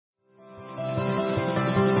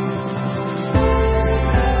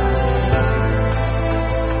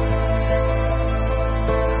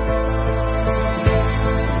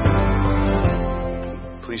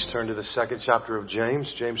Please turn to the second chapter of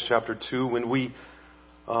James, James chapter 2. When we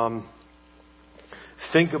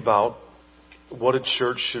think about what a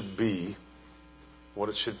church should be, what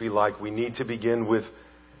it should be like, we need to begin with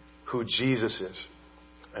who Jesus is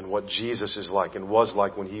and what Jesus is like and was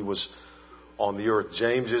like when he was on the earth.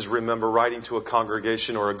 James is, remember, writing to a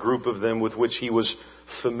congregation or a group of them with which he was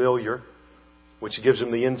familiar, which gives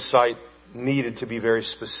him the insight needed to be very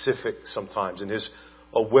specific sometimes. And his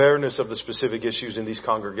awareness of the specific issues in these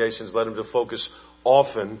congregations led him to focus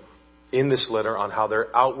often in this letter on how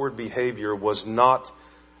their outward behavior was not,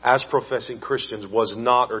 as professing Christians, was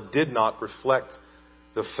not or did not reflect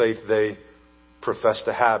the faith they professed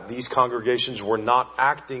to have. These congregations were not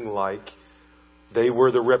acting like they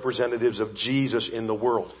were the representatives of Jesus in the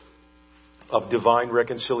world, of divine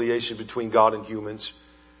reconciliation between God and humans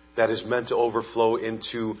that is meant to overflow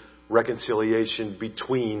into reconciliation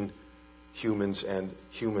between humans and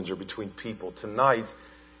humans, or between people. Tonight,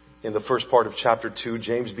 in the first part of chapter 2,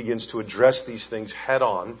 James begins to address these things head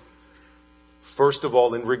on. First of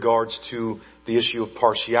all, in regards to the issue of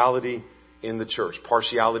partiality in the church.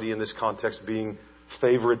 Partiality in this context being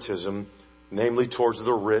favoritism, namely towards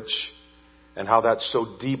the rich, and how that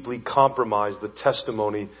so deeply compromised the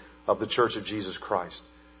testimony of the Church of Jesus Christ.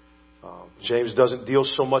 James doesn't deal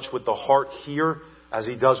so much with the heart here as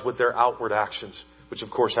he does with their outward actions, which of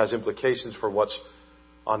course has implications for what's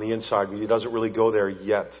on the inside, but he doesn't really go there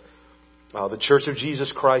yet. The Church of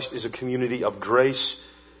Jesus Christ is a community of grace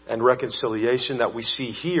and reconciliation that we see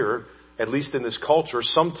here, at least in this culture,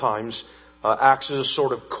 sometimes acts as a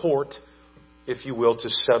sort of court, if you will, to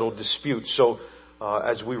settle disputes. So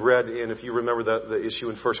as we read in, if you remember the issue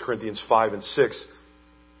in 1 Corinthians 5 and 6,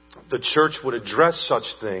 the church would address such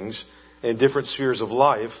things in different spheres of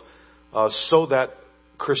life so that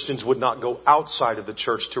Christians would not go outside of the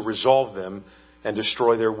church to resolve them and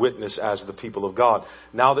destroy their witness as the people of God.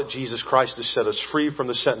 Now that Jesus Christ has set us free from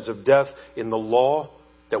the sentence of death in the law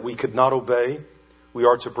that we could not obey, we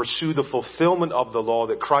are to pursue the fulfillment of the law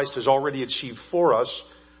that Christ has already achieved for us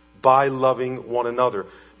by loving one another.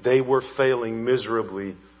 They were failing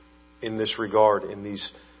miserably in this regard in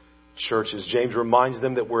these churches. James reminds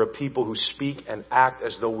them that we're a people who speak and act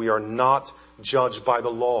as though we are not judged by the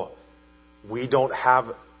law. We don't have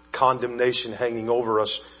condemnation hanging over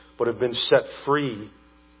us, but have been set free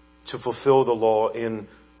to fulfill the law in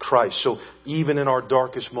Christ. So even in our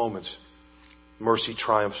darkest moments, mercy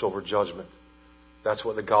triumphs over judgment. That's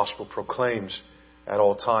what the gospel proclaims at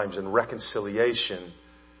all times. And reconciliation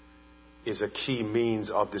is a key means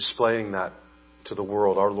of displaying that to the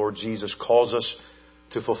world. Our Lord Jesus calls us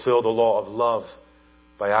to fulfill the law of love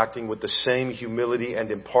by acting with the same humility and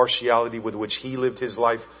impartiality with which He lived His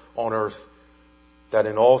life on earth, that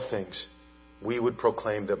in all things we would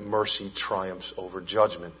proclaim that mercy triumphs over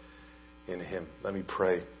judgment in Him. Let me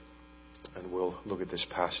pray and we'll look at this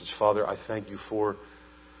passage. Father, I thank You for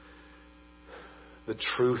the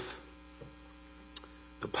truth,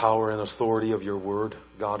 the power and authority of Your word.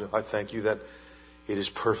 God, I thank You that it is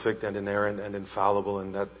perfect and inerrant and infallible,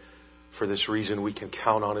 and that for this reason we can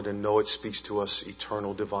count on it and know it speaks to us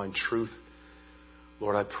eternal divine truth.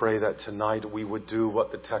 Lord, I pray that tonight we would do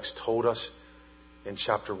what the text told us in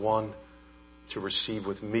chapter 1, to receive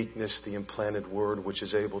with meekness the implanted word which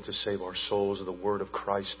is able to save our souls, the word of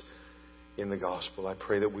Christ in the gospel. I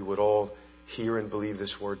pray that we would all hear and believe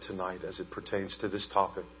this word tonight as it pertains to this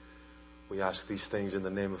topic. We ask these things in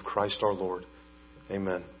the name of Christ our Lord.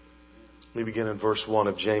 Amen. We begin in verse 1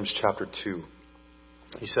 of James chapter 2.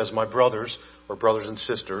 He says, "My brothers," or brothers and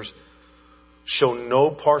sisters, "show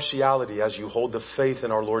no partiality as you hold the faith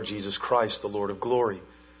in our Lord Jesus Christ, the Lord of glory.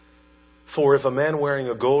 For if a man wearing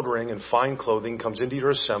a gold ring and fine clothing comes into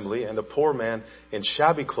your assembly, and a poor man in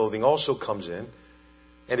shabby clothing also comes in,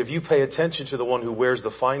 and if you pay attention to the one who wears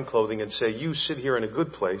the fine clothing and say, 'You sit here in a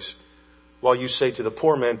good place,' while you say to the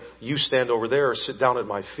poor man, 'You stand over there or sit down at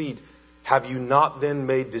my feet,' have you not then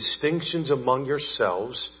made distinctions among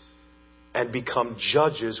yourselves and become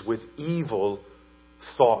judges with evil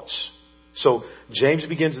thoughts?" So James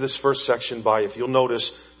begins this first section by, if you'll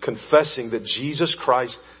notice, confessing that Jesus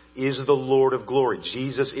Christ is the Lord of glory.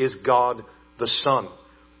 Jesus is God the Son.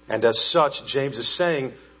 And as such, James is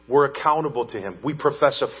saying we're accountable to Him. We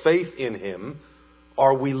profess a faith in Him.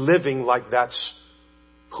 Are we living like that's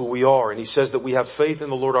who we are? And he says that we have faith in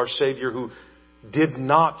the Lord our Savior, who did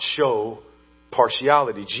not show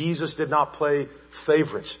partiality. Jesus did not play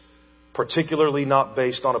favorites, particularly not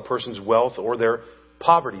based on a person's wealth or their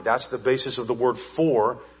poverty. That's the basis of the word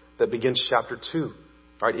 "for" that begins chapter 2.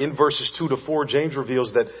 Right, in verses 2 to 4, James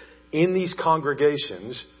reveals that in these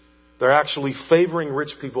congregations, they're actually favoring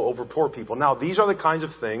rich people over poor people. Now, these are the kinds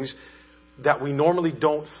of things that we normally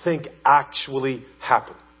don't think actually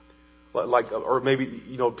happen. Like, or maybe,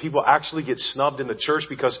 people actually get snubbed in the church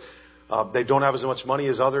because they don't have as much money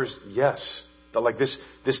as others. Yes. But like this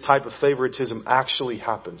type of favoritism actually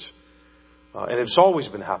happens. And it's always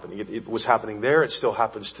been happening. It was happening there. It still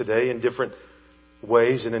happens today in different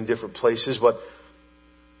ways and in different places. But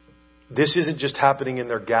this isn't just happening in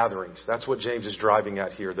their gatherings. That's what James is driving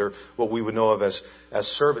at here. They're what we would know of as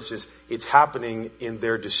services. It's happening in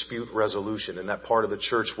their dispute resolution, in that part of the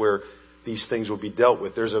church where these things will be dealt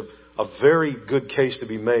with. There's a very good case to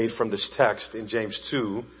be made from this text in James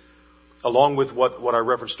 2, along with what I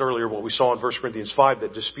referenced earlier, what we saw in 1 Corinthians 5,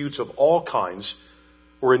 that disputes of all kinds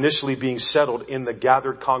were initially being settled in the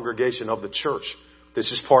gathered congregation of the church.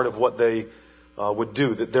 This is part of what they would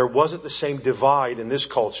do. That there wasn't the same divide in this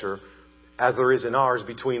culture as there is in ours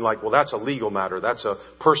between that's a legal matter, that's a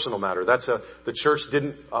personal matter. The church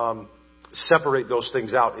didn't separate those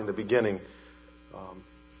things out in the beginning.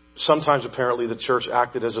 Sometimes apparently the church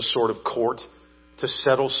acted as a sort of court to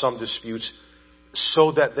settle some disputes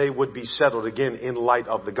so that they would be settled again in light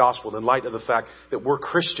of the gospel, in light of the fact that we're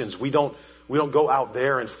Christians. We don't go out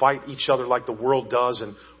there and fight each other like the world does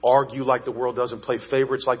and argue like the world does and play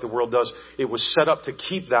favorites like the world does. It was set up to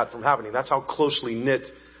keep that from happening. That's how closely knit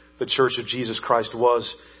the Church of Jesus Christ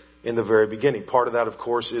was in the very beginning. Part of that, of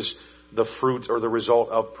course, is the fruit or the result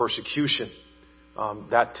of persecution.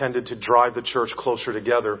 That tended to drive the church closer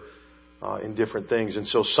together in different things. And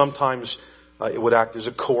so sometimes it would act as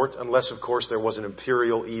a court, unless, of course, there was an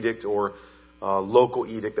imperial edict or local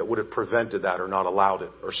edict that would have prevented that or not allowed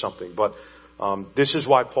it or something. But this is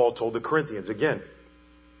why Paul told the Corinthians, again,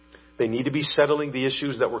 they need to be settling the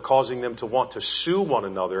issues that were causing them to want to sue one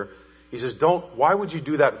another. He says, why would you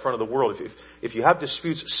do that in front of the world? If you have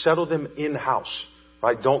disputes, settle them in-house,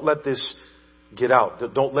 right? Don't let this get out.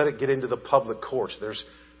 Don't let it get into the public course.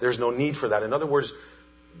 There's no need for that. In other words,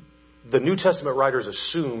 the New Testament writers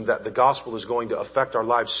assume that the gospel is going to affect our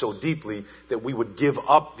lives so deeply that we would give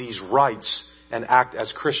up these rights and act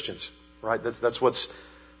as Christians, right? That's what's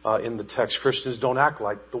in the text. Christians don't act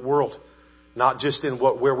like the world, not just in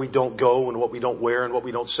where we don't go and what we don't wear and what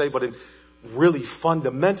we don't say, but in really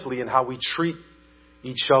fundamentally in how we treat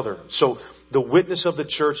each other. So the witness of the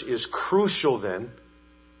church is crucial then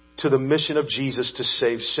to the mission of Jesus to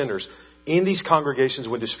save sinners. In these congregations,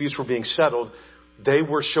 when disputes were being settled, they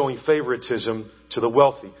were showing favoritism to the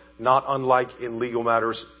wealthy, not unlike in legal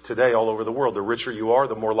matters today all over the world. The richer you are,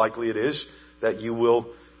 the more likely it is that you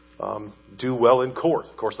will do well in court.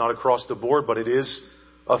 Of course, not across the board, but it is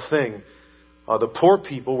a thing. The poor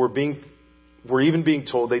people were even being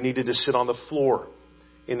told they needed to sit on the floor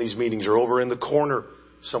in these meetings or over in the corner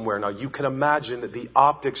somewhere. Now, you can imagine the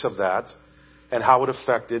optics of that and how it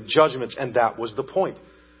affected judgments. And that was the point.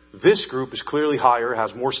 This group is clearly higher,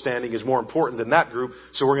 has more standing, is more important than that group.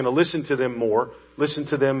 So we're going to listen to them more, listen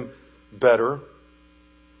to them better.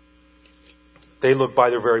 They look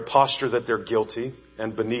by their very posture that they're guilty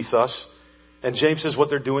and beneath us. And James says what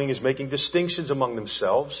they're doing is making distinctions among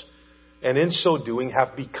themselves. And in so doing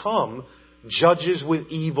have become judges with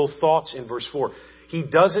evil thoughts in verse 4. He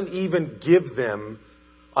doesn't even give them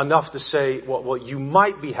enough to say, well, you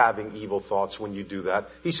might be having evil thoughts when you do that.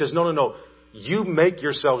 He says, no. You make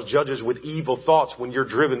yourselves judges with evil thoughts when you're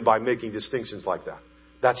driven by making distinctions like that.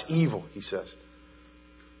 That's evil, he says.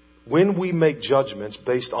 When we make judgments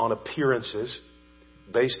based on appearances,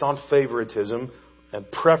 based on favoritism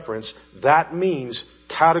and preference, that means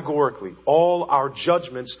categorically all our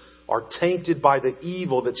judgments are tainted by the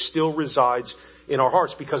evil that still resides in our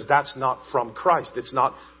hearts, because that's not from Christ. It's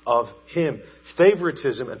not of Him.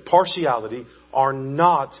 Favoritism and partiality are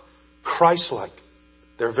not Christ-like.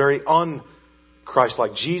 They're very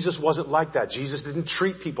un-Christ-like. Jesus wasn't like that. Jesus didn't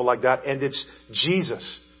treat people like that, and it's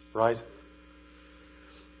Jesus, right?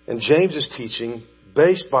 And James is teaching,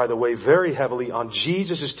 based, by the way, very heavily on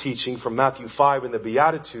Jesus' teaching from Matthew 5 in the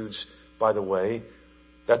Beatitudes, by the way,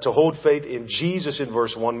 that to hold faith in Jesus in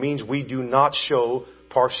verse 1 means we do not show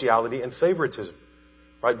partiality and favoritism.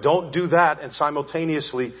 Right? Don't do that and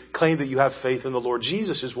simultaneously claim that you have faith in the Lord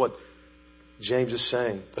Jesus, is what James is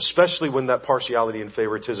saying. Especially when that partiality and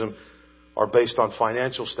favoritism are based on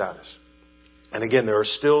financial status. And again, there are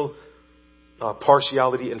still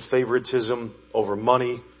partiality and favoritism over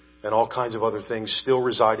money and all kinds of other things still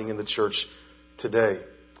residing in the church today.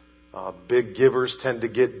 Big givers tend to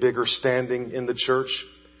get bigger standing in the church.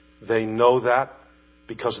 They know that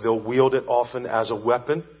because they'll wield it often as a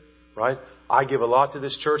weapon, right? I give a lot to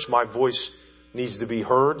this church. My voice needs to be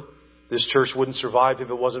heard. This church wouldn't survive if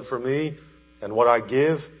it wasn't for me and what I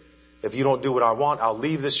give. If you don't do what I want, I'll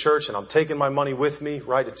leave this church and I'm taking my money with me,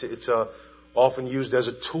 right? It's often used as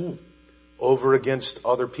a tool over against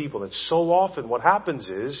other people. And so often what happens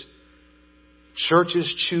is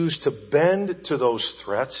churches choose to bend to those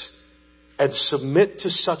threats and submit to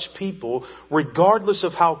such people, regardless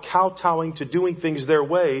of how kowtowing to doing things their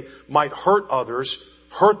way might hurt others,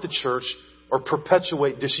 hurt the church, or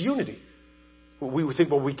perpetuate disunity. We think,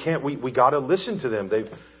 well, we can't, we got to listen to them.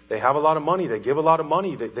 They have a lot of money. They give a lot of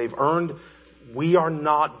money. They've earned. We are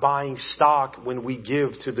not buying stock when we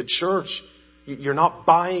give to the church. You're not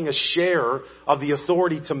buying a share of the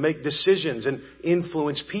authority to make decisions and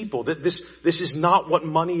influence people. This is not what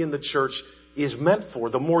money in the church is meant for.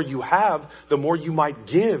 The more you have, the more you might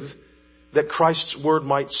give, that Christ's word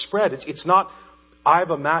might spread. It's not, I've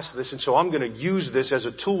amassed this and so I'm going to use this as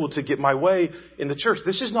a tool to get my way in the church.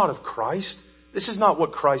 This is not of Christ. This is not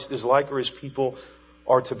what Christ is like or His people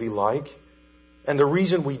are to be like. And the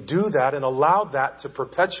reason we do that and allow that to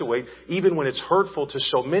perpetuate, even when it's hurtful to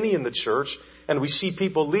so many in the church, and we see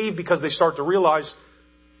people leave because they start to realize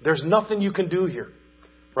there's nothing you can do here.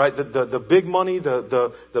 Right? The big money,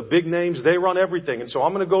 the big names, they run everything. And so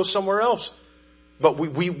I'm going to go somewhere else. But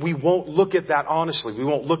we won't look at that honestly. We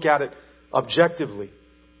won't look at it objectively.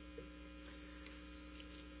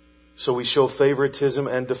 So we show favoritism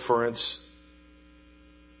and deference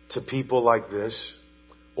to people like this,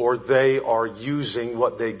 or they are using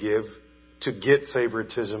what they give to get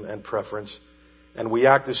favoritism and preference. And we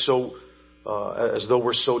act as though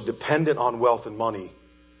we're so dependent on wealth and money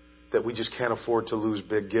that we just can't afford to lose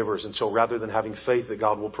big givers. And so rather than having faith that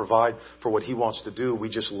God will provide for what He wants to do, we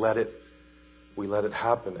just let it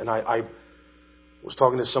happen. And I was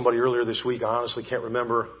talking to somebody earlier this week. I honestly can't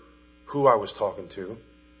remember who I was talking to.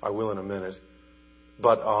 I will in a minute.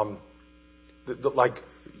 But like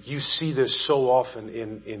you see this so often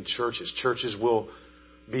in churches. Churches will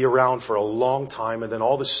be around for a long time, and then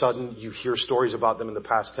all of a sudden you hear stories about them in the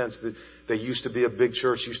past tense. That they used to be a big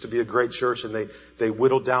church, used to be a great church, and they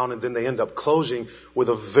whittled down, and then they end up closing with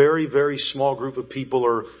a very, very small group of people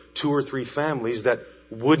or 2 or 3 families that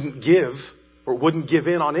wouldn't give or wouldn't give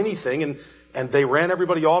in on anything, and they ran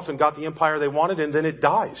everybody off and got the empire they wanted, and then it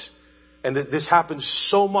dies. And this happens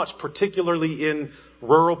so much, particularly in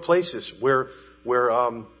rural places where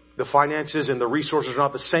the finances and the resources are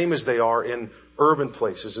not the same as they are in urban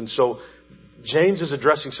places. And so James is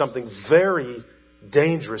addressing something very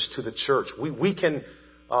dangerous to the church. We can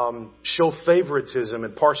show favoritism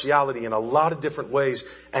and partiality in a lot of different ways,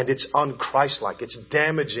 and it's un-Christ-like. It's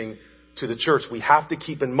damaging to the church. We have to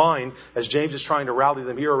keep in mind, as James is trying to rally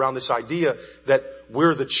them here around this idea, that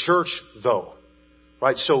we're the church, though.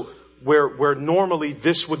 Right? So where normally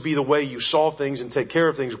this would be the way you saw things and take care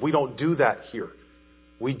of things, we don't do that here.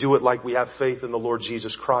 We do it like we have faith in the Lord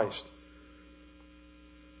Jesus Christ.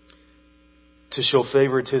 To show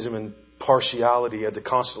favoritism and partiality and to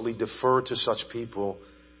constantly defer to such people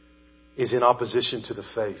is in opposition to the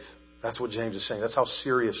faith. That's what James is saying. That's how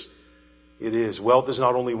serious it is. Wealth is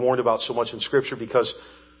not only warned about so much in Scripture because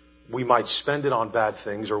we might spend it on bad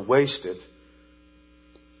things or waste it,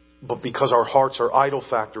 but because our hearts are idol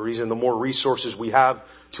factories, and the more resources we have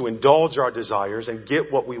to indulge our desires and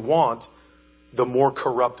get what we want, the more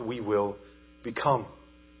corrupt we will become.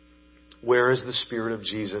 Where is the Spirit of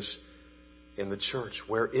Jesus in the church?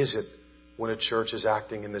 Where is it when a church is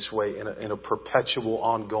acting in this way in a perpetual,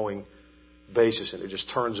 ongoing basis, and it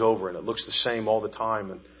just turns over and it looks the same all the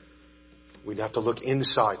time? And we'd have to look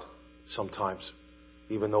inside sometimes,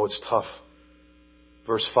 even though it's tough.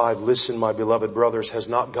 Verse 5, listen, my beloved brothers, has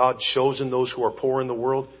not God chosen those who are poor in the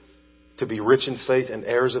world to be rich in faith and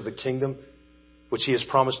heirs of the kingdom, which He has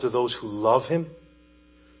promised to those who love Him?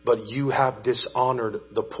 But you have dishonored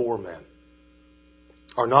the poor man.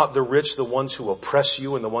 Are not the rich the ones who oppress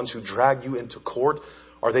you and the ones who drag you into court?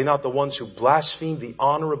 Are they not the ones who blaspheme the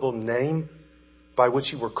honorable name by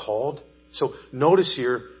which you were called? So notice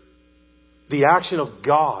here, the action of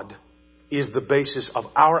God is the basis of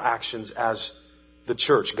our actions as the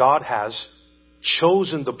church. God has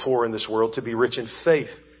chosen the poor in this world to be rich in faith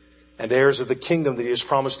and heirs of the kingdom that He has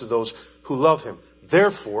promised to those who love Him.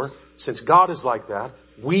 Therefore, since God is like that,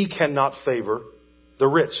 we cannot favor the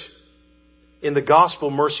rich. In the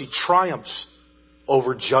gospel, mercy triumphs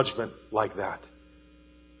over judgment like that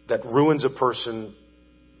ruins a person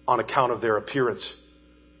on account of their appearance.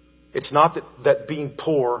 It's not that being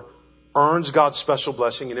poor earns God's special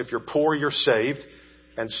blessing, and if you're poor, you're saved.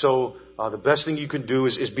 And so the best thing you can do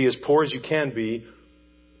is be as poor as you can be.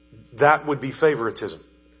 That would be favoritism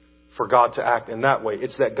for God to act in that way.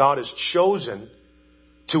 It's that God has chosen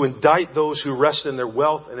to indict those who rest in their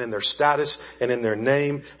wealth and in their status and in their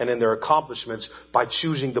name and in their accomplishments by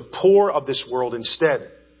choosing the poor of this world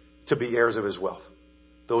instead to be heirs of His wealth.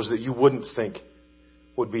 Those that you wouldn't think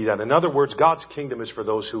would be that. In other words, God's kingdom is for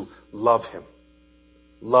those who love Him.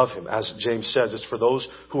 Love Him. As James says, it's for those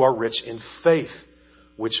who are rich in faith,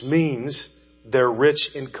 which means they're rich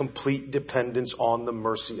in complete dependence on the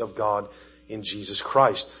mercy of God in Jesus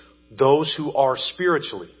Christ. Those who are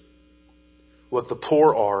spiritually what the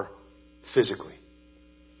poor are physically.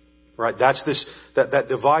 Right? That's that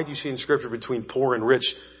divide you see in Scripture between poor and rich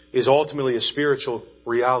is ultimately a spiritual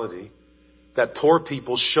reality. That poor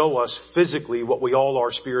people show us physically what we all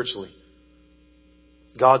are spiritually.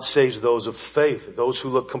 God saves those of faith. Those who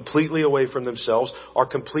look completely away from themselves, are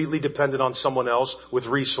completely dependent on someone else with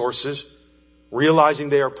resources, realizing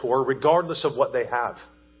they are poor regardless of what they have.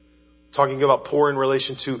 Talking about poor in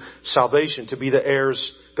relation to salvation, to be the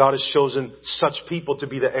heirs. God has chosen such people to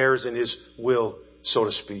be the heirs in His will, so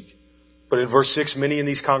to speak. But in verse 6, many in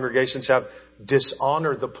these congregations have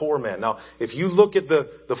dishonored the poor man. Now, if you look at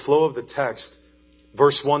the flow of the text,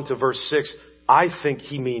 verse 1 to verse 6, I think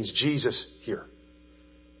he means Jesus here.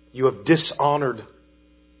 You have dishonored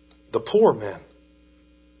the poor man,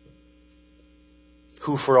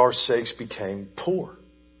 who for our sakes became poor.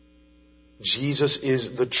 Jesus is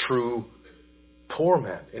the true poor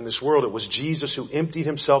man in this world. It was Jesus who emptied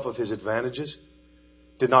Himself of His advantages,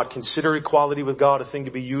 did not consider equality with God a thing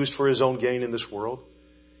to be used for His own gain in this world.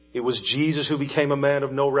 It was Jesus who became a man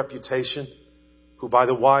of no reputation, who by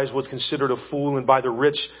the wise was considered a fool and by the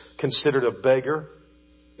rich considered a beggar.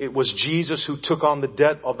 It was Jesus who took on the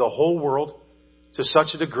debt of the whole world to such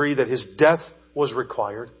a degree that His death was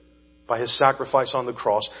required by His sacrifice on the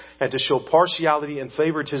cross. And to show partiality and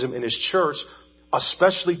favoritism in His church,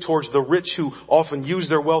 especially towards the rich who often use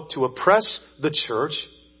their wealth to oppress the church,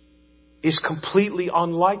 is completely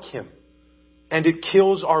unlike Him. And it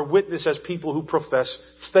kills our witness as people who profess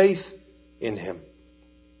faith in Him.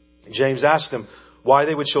 James asked them why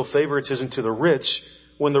they would show favoritism to the rich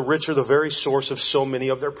when the rich are the very source of so many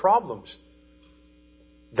of their problems.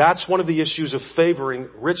 That's one of the issues of favoring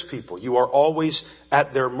rich people. You are always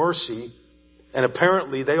at their mercy, and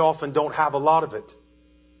apparently they often don't have a lot of it.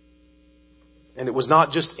 And it was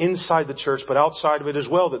not just inside the church, but outside of it as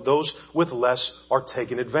well, that those with less are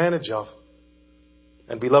taken advantage of.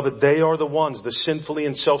 And beloved, they are the ones, the sinfully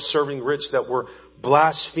and self-serving rich, that were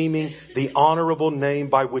blaspheming the honorable name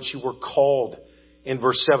by which you were called in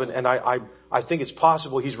verse 7. And I think it's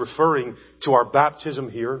possible he's referring to our baptism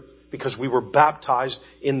here, because we were baptized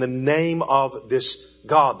in the name of this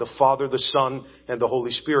God, the Father, the Son, and the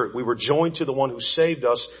Holy Spirit. We were joined to the one who saved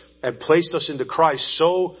us and placed us into Christ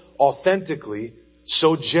so authentically,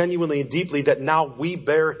 so genuinely and deeply that now we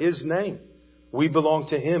bear His name. We belong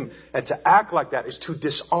to Him. And to act like that is to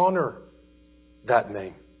dishonor that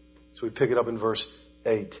name. So we pick it up in verse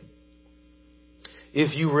 8.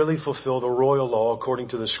 If you really fulfill the royal law according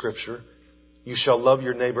to the Scripture, you shall love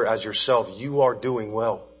your neighbor as yourself. You are doing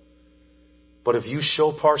well. But if you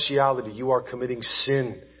show partiality, you are committing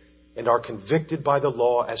sin and are convicted by the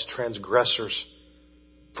law as transgressors.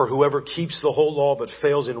 For whoever keeps the whole law but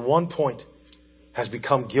fails in one point has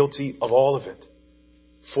become guilty of all of it.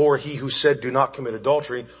 For He who said, do not commit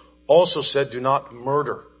adultery, also said, do not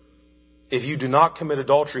murder. If you do not commit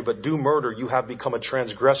adultery but do murder, you have become a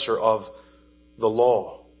transgressor of the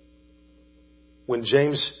law. When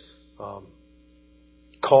James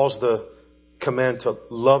calls the command to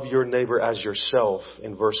love your neighbor as yourself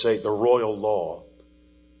in verse 8, the royal law,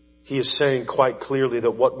 he is saying quite clearly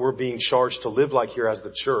that what we're being charged to live like here as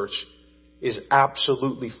the church is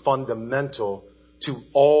absolutely fundamental to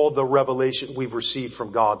all the revelation we've received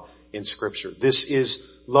from God in Scripture. This is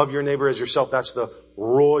love your neighbor as yourself. That's the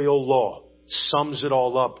royal law. Sums it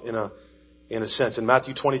all up in a sense. In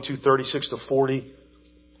Matthew 22:36-40,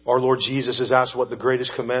 our Lord Jesus is asked what the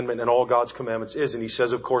greatest commandment in all God's commandments is. And He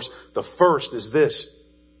says, of course, the first is this: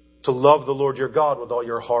 to love the Lord your God with all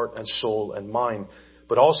your heart and soul and mind.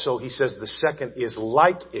 But also, He says, the second is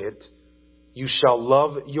like it: you shall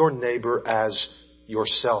love your neighbor as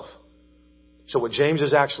yourself. So what James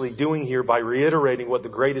is actually doing here by reiterating what the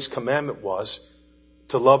greatest commandment was,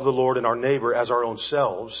 to love the Lord and our neighbor as our own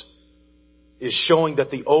selves, is showing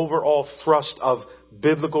that the overall thrust of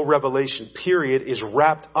biblical revelation, period, is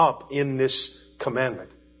wrapped up in this commandment.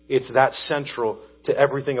 It's that central to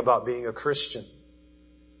everything about being a Christian.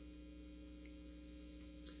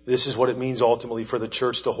 This is what it means ultimately for the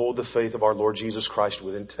church to hold the faith of our Lord Jesus Christ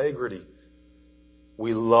with integrity.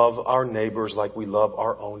 We love our neighbors like we love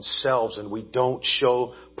our own selves, and we don't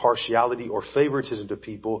show partiality or favoritism to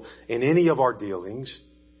people in any of our dealings,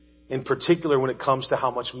 in particular when it comes to how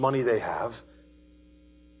much money they have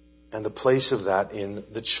and the place of that in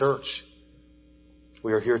the church.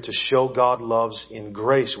 We are here to show God loves in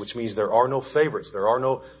grace, which means there are no favorites. There are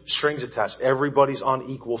no strings attached. Everybody's on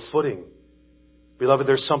equal footing. Beloved,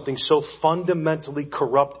 there's something so fundamentally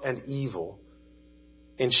corrupt and evil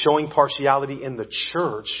in showing partiality in the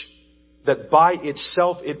church that by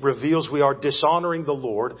itself it reveals we are dishonoring the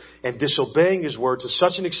Lord and disobeying His word to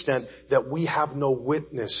such an extent that we have no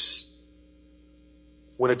witness.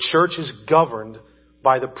 When a church is governed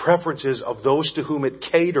by the preferences of those to whom it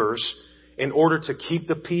caters in order to keep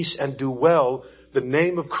the peace and do well, the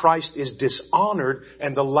name of Christ is dishonored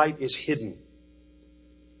and the light is hidden.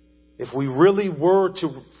 If we really were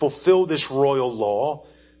to fulfill this royal law,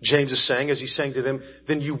 James is saying, as he's saying to them,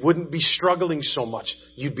 then you wouldn't be struggling so much.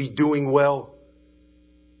 You'd be doing well.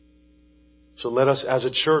 So let us as a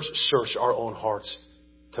church search our own hearts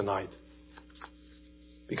tonight.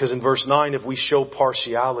 Because in verse 9, if we show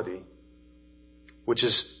partiality, which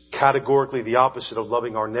is categorically the opposite of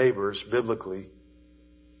loving our neighbors biblically,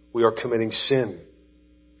 we are committing sin.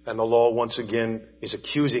 And the law once again is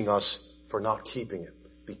accusing us for not keeping it.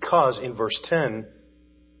 Because in verse 10,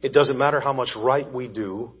 it doesn't matter how much right we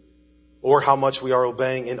do or how much we are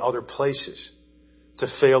obeying in other places. To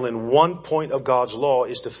fail in one point of God's law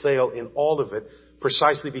is to fail in all of it,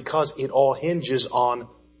 precisely because it all hinges on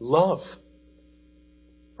love.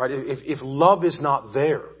 Right? If love is not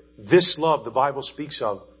there, this love the Bible speaks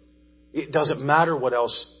of, it doesn't matter what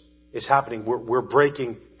else is happening. We're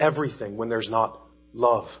breaking everything when there's not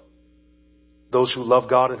love. Those who love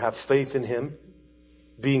God and have faith in Him,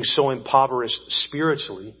 being so impoverished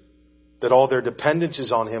spiritually that all their dependence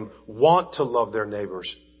is on Him, want to love their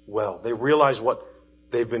neighbors well. They realize what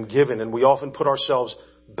they've been given. And we often put ourselves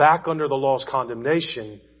back under the law's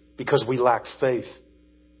condemnation because we lack faith.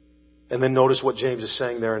 And then notice what James is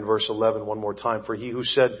saying there in verse 11 one more time. For he who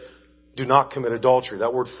said, do not commit adultery.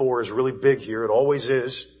 That word for is really big here. It always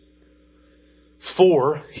is.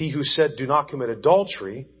 For he who said, do not commit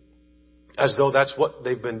adultery, as though that's what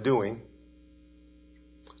they've been doing,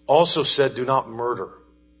 also said, do not murder,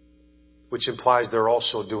 which implies they're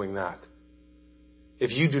also doing that.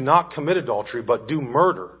 If you do not commit adultery, but do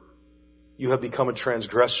murder, you have become a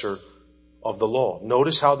transgressor of the law.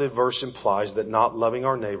 Notice how the verse implies that not loving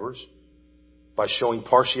our neighbors by showing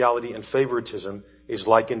partiality and favoritism is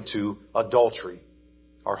likened to adultery.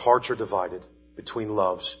 Our hearts are divided between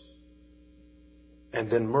loves.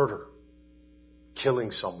 And then murder.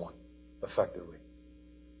 Killing someone effectively.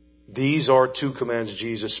 These are two commands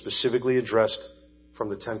Jesus specifically addressed from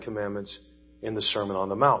the Ten Commandments in the Sermon on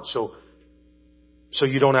the Mount. So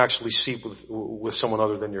you don't actually sleep with someone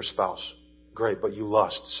other than your spouse. Great, but you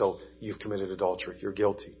lust, so you've committed adultery. You're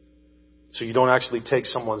guilty. So you don't actually take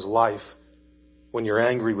someone's life when you're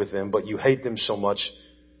angry with them, but you hate them so much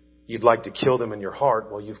you'd like to kill them in your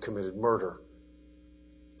heart. Well, you've committed murder.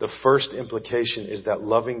 The first implication is that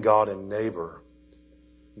loving God and neighbor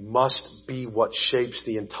must be what shapes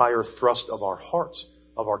the entire thrust of our hearts,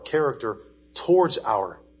 of our character towards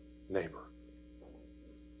our neighbor.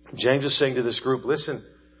 James is saying to this group, listen,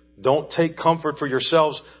 don't take comfort for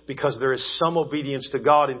yourselves because there is some obedience to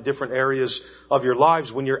God in different areas of your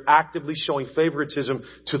lives when you're actively showing favoritism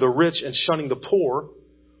to the rich and shunning the poor.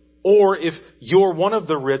 Or if you're one of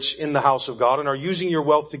the rich in the house of God and are using your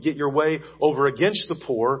wealth to get your way over against the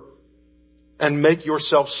poor and make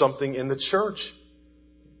yourself something in the church.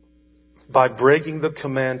 By breaking the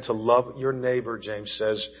command to love your neighbor, James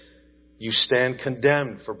says, you stand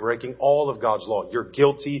condemned for breaking all of God's law. You're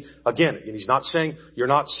guilty. Again, and he's not saying you're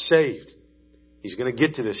not saved. He's going to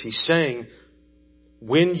get to this. He's saying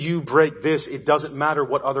when you break this, it doesn't matter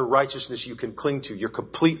what other righteousness you can cling to. You're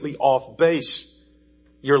completely off base.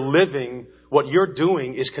 You're living, what you're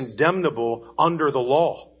doing is condemnable under the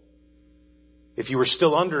law. If you were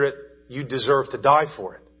still under it, you deserve to die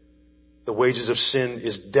for it. The wages of sin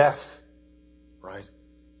is death. Right?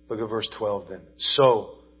 Look at verse 12 then.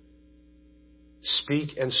 So,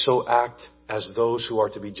 speak and so act as those who are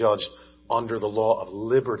to be judged under the law of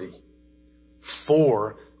liberty.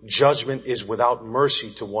 For judgment is without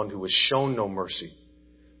mercy to one who has shown no mercy.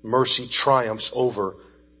 Mercy triumphs over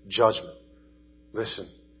judgment. Listen,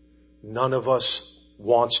 none of us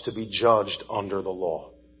wants to be judged under the law.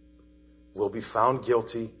 We'll be found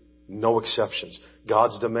guilty, no exceptions.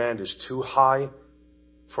 God's demand is too high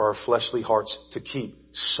for our fleshly hearts to keep.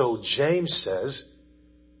 So James says,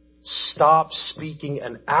 stop speaking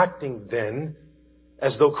and acting then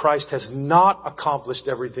as though Christ has not accomplished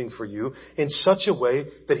everything for you in such a way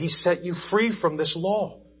that He set you free from this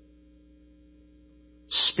law.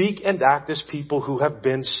 Speak and act as people who have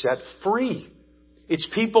been set free. It's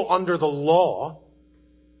people under the law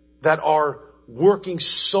that are working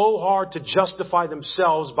so hard to justify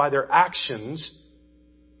themselves by their actions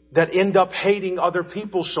that end up hating other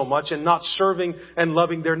people so much and not serving and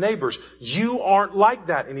loving their neighbors. You aren't like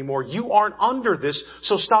that anymore. You aren't under this,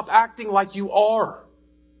 so stop acting like you are.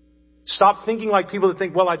 Stop thinking like people that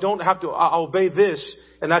think, well, I don't have to, I'll obey this,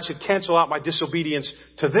 and that should cancel out my disobedience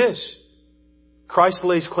to this. Christ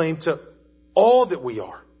lays claim to all that we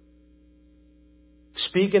are.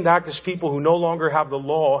 Speak and act as people who no longer have the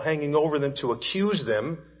law hanging over them to accuse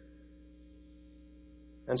them,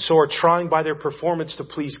 and so are trying by their performance to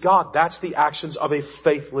please God. That's the actions of a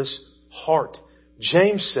faithless heart.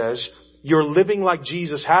 James says, your living like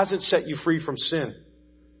Jesus hasn't set you free from sin.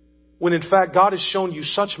 When in fact, God has shown you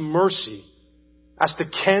such mercy as to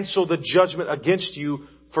cancel the judgment against you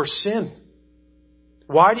for sin.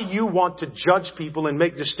 Why do you want to judge people and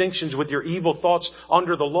make distinctions with your evil thoughts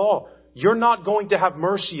under the law? You're not going to have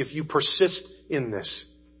mercy if you persist in this.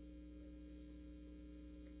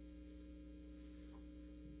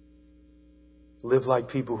 Live like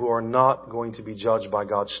people who are not going to be judged by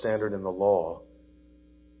God's standard in the law,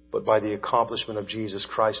 but by the accomplishment of Jesus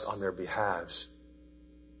Christ on their behalves,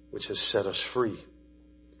 which has set us free.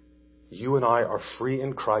 You and I are free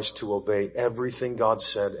in Christ to obey everything God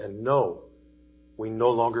said, and no, we no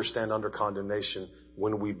longer stand under condemnation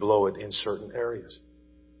when we blow it in certain areas.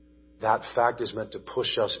 That fact is meant to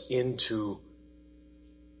push us into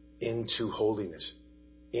holiness,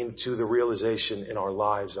 into the realization in our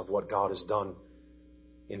lives of what God has done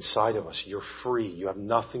inside of us. You're free. You have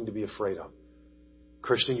nothing to be afraid of.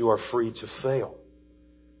 Christian, you are free to fail.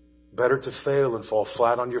 Better to fail and fall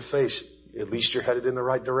flat on your face. At least you're headed in the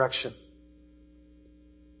right direction.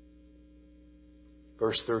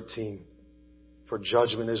 Verse 13. For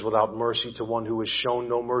judgment is without mercy to one who has shown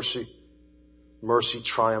no mercy. Mercy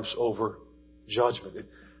triumphs over judgment.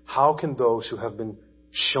 How can those who have been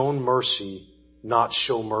shown mercy not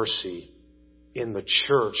show mercy in the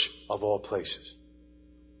church of all places?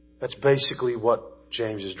 That's basically what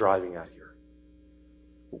James is driving at here.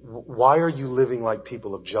 Why are you living like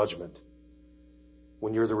people of judgment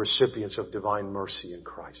when you're the recipients of divine mercy in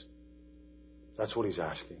Christ? That's what he's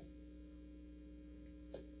asking.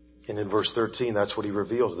 And in verse 13, that's what he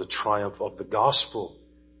reveals, the triumph of the gospel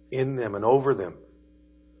in them and over them.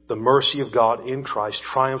 The mercy of God in Christ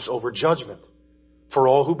triumphs over judgment for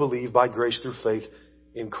all who believe by grace through faith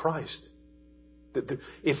in Christ.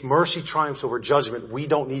 If mercy triumphs over judgment, we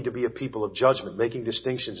don't need to be a people of judgment, making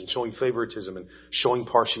distinctions and showing favoritism and showing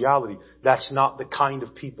partiality. That's not the kind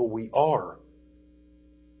of people we are.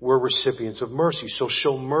 We're recipients of mercy. So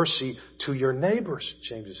show mercy to your neighbors,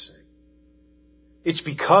 James is saying. It's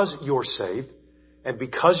because you're saved and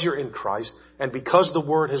because you're in Christ and because the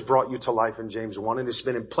Word has brought you to life in James 1 and it's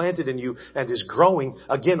been implanted in you and is growing.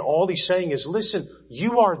 Again, all he's saying is, listen,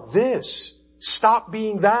 you are this. Stop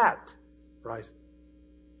being that. Right?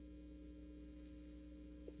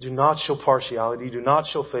 Do not show partiality. Do not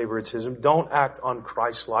show favoritism. Don't act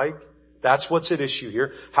un-Christ-like. That's what's at issue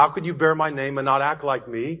here. How could you bear my name and not act like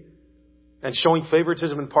me? And showing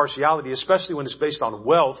favoritism and partiality, especially when it's based on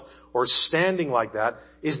wealth or standing like that,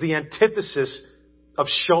 is the antithesis of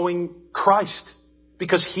showing Christ.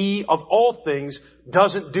 Because He, of all things,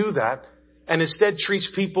 doesn't do that and instead treats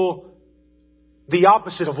people the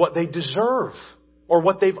opposite of what they deserve or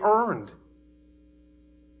what they've earned.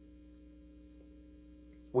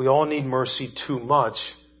 We all need mercy too much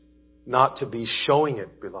not to be showing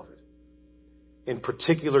it, beloved. In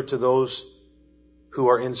particular to those who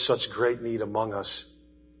are in such great need among us,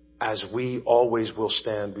 as we always will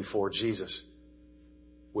stand before Jesus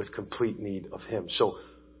with complete need of Him. So,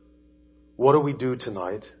 what do we do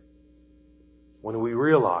tonight when we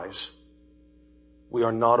realize we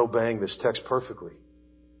are not obeying this text perfectly?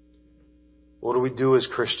 What do we do as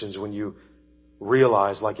Christians when you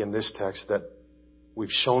realize, like in this text, that we've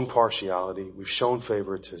shown partiality, we've shown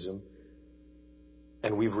favoritism,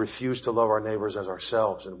 and we've refused to love our neighbors as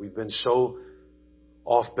ourselves, and we've been so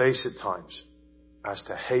off base at times as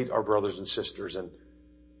to hate our brothers and sisters, and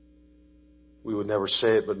we would never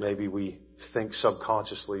say it, but maybe we think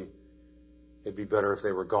subconsciously it'd be better if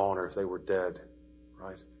they were gone or if they were dead,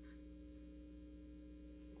 right?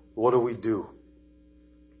 What do we do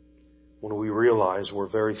when we realize we're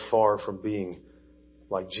very far from being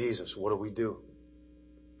like Jesus? What do?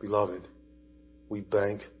 Beloved, we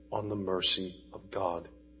bank on the mercy of God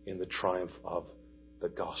in the triumph of the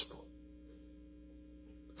gospel.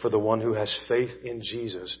 For the one who has faith in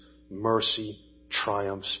Jesus, mercy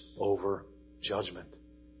triumphs over judgment.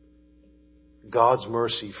 God's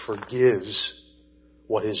mercy forgives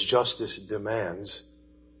what His justice demands,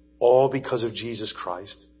 all because of Jesus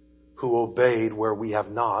Christ, who obeyed where we have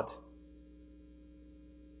not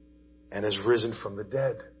and has risen from the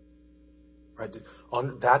dead. Right?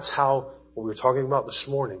 That's how, what we were talking about this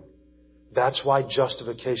morning, that's why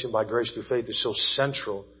justification by grace through faith is so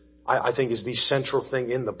central. I think is the central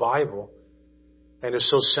thing in the Bible, and is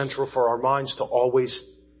so central for our minds to always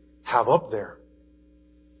have up there.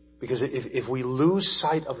 Because if we lose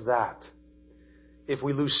sight of that, if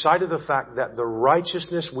we lose sight of the fact that the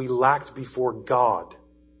righteousness we lacked before God,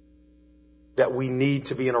 that we need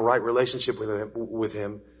to be in a right relationship with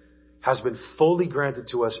Him, has been fully granted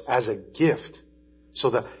to us as a gift.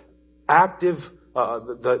 So the active,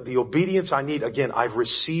 the obedience I need, again, I've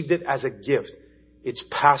received it as a gift. It's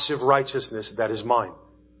passive righteousness that is mine.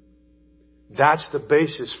 That's the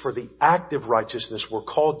basis for the active righteousness we're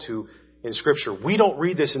called to in Scripture. We don't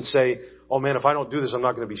read this and say, oh man, if I don't do this, I'm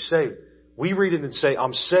not going to be saved. We read it and say,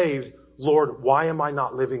 I'm saved. Lord, why am I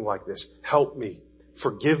not living like this? Help me.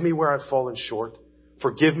 Forgive me where I've fallen short.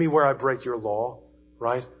 Forgive me where I break your law,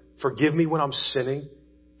 right? Forgive me when I'm sinning.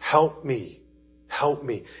 Help me. Help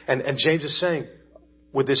me. And James is saying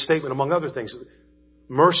with this statement, among other things,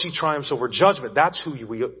 mercy triumphs over judgment. That's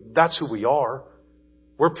who we are.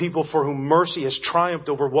 We're people for whom mercy has triumphed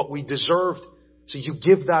over what we deserved. So you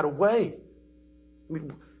give that away. I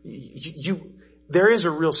mean, there is a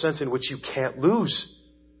real sense in which you can't lose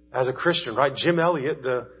as a Christian, right? Jim Elliot,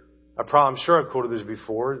 I'm sure I've quoted this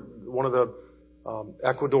before, one of the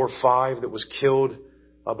Ecuador 5 that was killed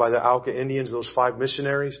by the Auca Indians, those 5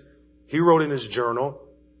 missionaries. He wrote in his journal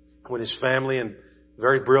when his family and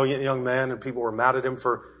very brilliant young man and people were mad at him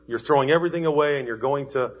for, you're throwing everything away and you're going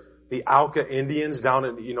to the Auca Indians down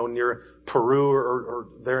in, near Peru or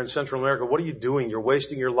there in Central America. What are you doing? You're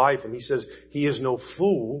wasting your life. And he says, he is no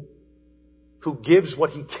fool who gives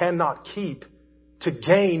what he cannot keep to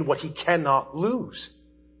gain what he cannot lose.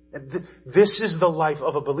 And this is the life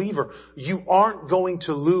of a believer. You aren't going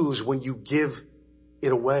to lose when you give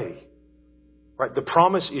it away. Right? The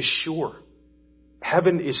promise is sure.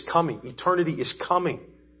 Heaven is coming. Eternity is coming.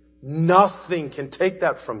 Nothing can take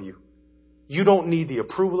that from you. You don't need the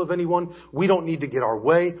approval of anyone. We don't need to get our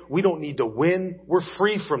way. We don't need to win. We're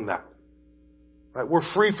free from that. Right?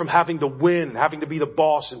 We're free from having to win, having to be the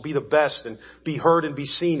boss and be the best and be heard and be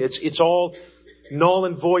seen. It's all null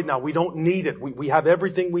and void now. We don't need it. We have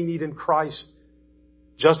everything we need in Christ.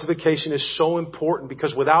 Justification is so important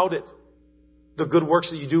because without it, the good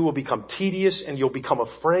works that you do will become tedious and you'll become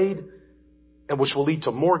afraid, and which will lead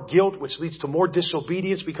to more guilt, which leads to more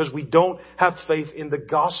disobedience because we don't have faith in the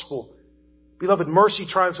gospel. Beloved, mercy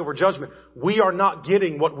triumphs over judgment. We are not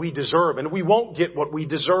getting what we deserve, and we won't get what we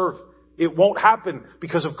deserve. It won't happen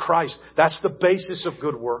because of Christ. That's the basis of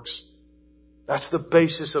good works. That's the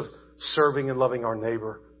basis of serving and loving our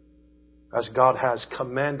neighbor as God has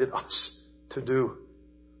commanded us to do.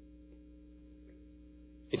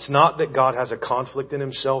 It's not that God has a conflict in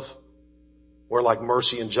Himself where like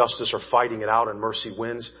mercy and justice are fighting it out and mercy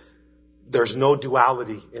wins. There's no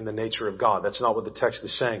duality in the nature of God. That's not what the text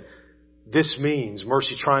is saying. This means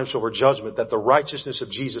mercy triumphs over judgment, that the righteousness of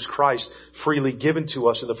Jesus Christ freely given to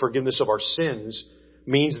us in the forgiveness of our sins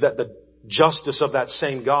means that the justice of that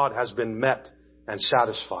same God has been met and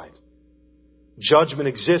satisfied. Judgment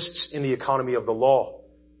exists in the economy of the law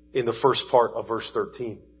in the first part of verse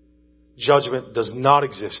 13. Judgment does not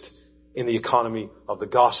exist in the economy of the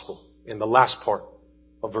gospel in the last part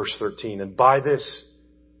of verse 13. And by this,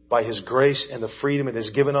 by His grace and the freedom it has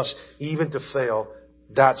given us even to fail,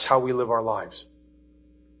 that's how we live our lives.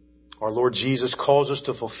 Our Lord Jesus calls us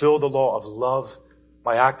to fulfill the law of love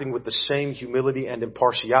by acting with the same humility and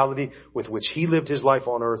impartiality with which He lived His life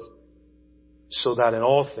on earth, so that in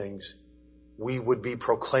all things we would be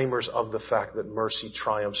proclaimers of the fact that mercy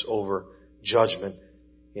triumphs over judgment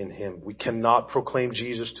in Him. We cannot proclaim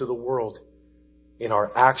Jesus to the world in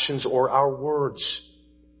our actions or our words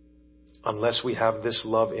unless we have this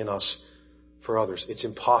love in us for others. It's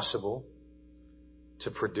impossible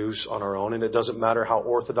to produce on our own, and it doesn't matter how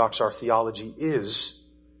orthodox our theology is,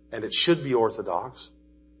 and it should be orthodox.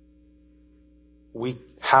 We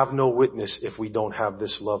have no witness if we don't have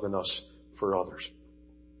this love in us for others.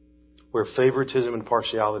 Where favoritism and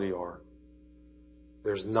partiality are,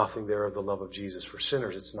 there's nothing there of the love of Jesus for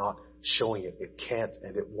sinners. It's not showing it. It can't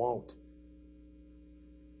and it won't.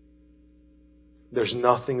 There's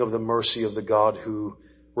nothing of the mercy of the God who,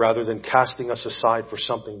 rather than casting us aside for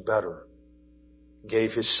something better,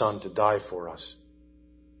 gave His Son to die for us.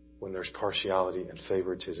 When there's partiality and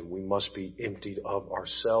favoritism, we must be emptied of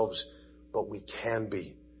ourselves, but we can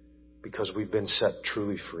be because we've been set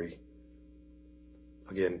truly free.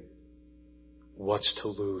 Again, what's to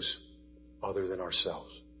lose other than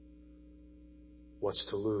ourselves? What's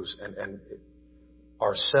to lose? And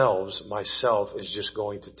ourselves, myself, is just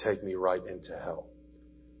going to take me right into hell.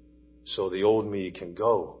 so the old me can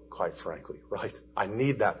go, quite frankly, right? I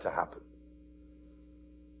need that to happen.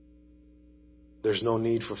 There's no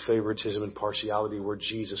need for favoritism and partiality where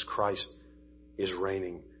Jesus Christ is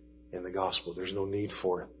reigning in the gospel. There's no need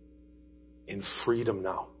for it. In freedom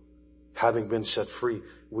now, having been set free,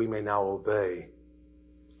 we may now obey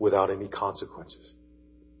without any consequences.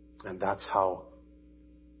 And that's how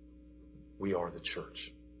we are the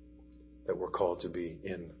church that we're called to be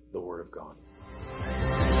in the Word of God.